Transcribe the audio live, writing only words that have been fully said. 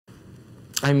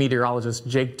I'm meteorologist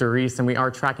Jake DeReese, and we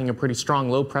are tracking a pretty strong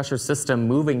low pressure system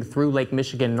moving through Lake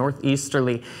Michigan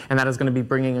northeasterly, and that is going to be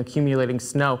bringing accumulating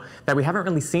snow that we haven't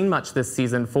really seen much this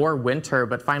season for winter,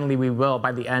 but finally we will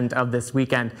by the end of this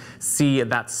weekend see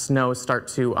that snow start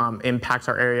to impact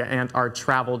our area and our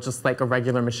travel just like a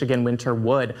regular Michigan winter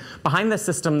would. Behind this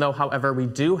system though, however, we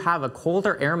do have a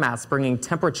colder air mass bringing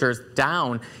temperatures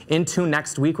down into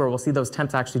next week, where we'll see those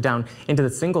temps actually down into the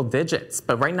single digits.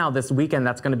 But right now this weekend,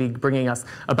 that's going to be bringing us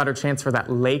a better chance for that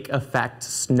lake effect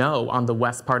snow on the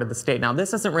west part of the state. Now,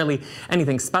 this isn't really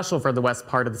anything special for the west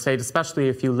part of the state, especially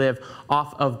if you live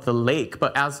off of the lake.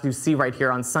 But as you see right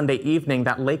here on Sunday evening,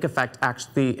 that lake effect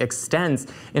actually extends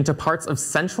into parts of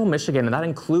central Michigan, and that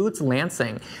includes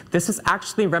Lansing. This is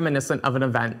actually reminiscent of an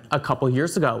event a couple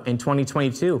years ago in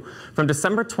 2022. From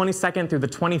December 22nd through the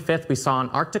 25th, we saw an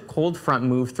Arctic cold front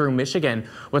move through Michigan.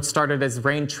 What started as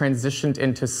rain transitioned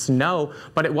into snow,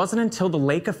 but it wasn't until the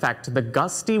lake effect, the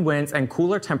gusty winds and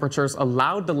cooler temperatures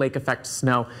allowed the lake effect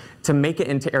snow to make it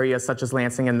into areas such as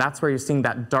Lansing, and that's where you're seeing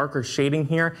that darker shading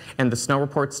here and the snow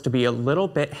reports to be a little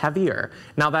bit heavier.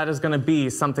 Now that is going to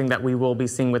be something that we will be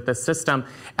seeing with this system.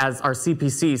 As our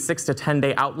CPC 6 to 10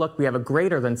 day outlook, we have a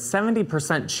greater than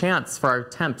 70% chance for our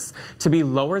temps to be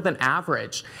lower than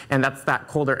average, and that's that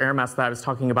colder air mass that I was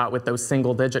talking about with those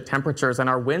single digit temperatures. And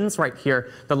our winds right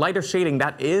here, the lighter shading,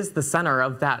 that is the center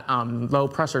of that low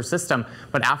pressure system,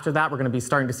 but after that we're going to be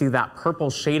starting to see that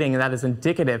purple shading, and that is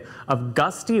indicative of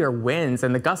gustier winds.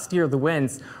 And the gustier the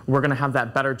winds, we're going to have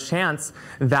that better chance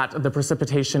that the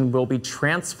precipitation will be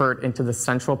transferred into the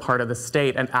central part of the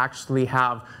state and actually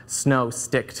have snow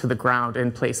stick to the ground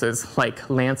in places like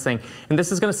Lansing. And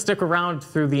this is going to stick around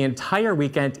through the entire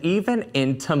weekend, even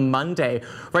into Monday.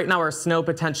 Right now, our snow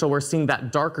potential, we're seeing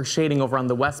that darker shading over on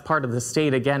the west part of the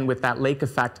state, again with that lake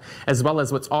effect, as well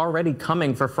as what's already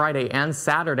coming for Friday and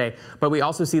Saturday. But we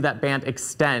also see that band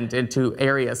extend into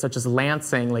areas such as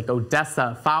Lansing, like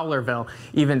Odessa, Fowlerville,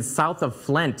 even south of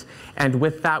Flint. And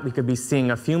with that, we could be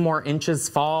seeing a few more inches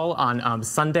fall on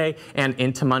Sunday and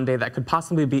into Monday that could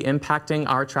possibly be impacting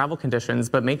our travel conditions.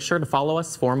 But make sure to follow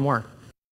us for more.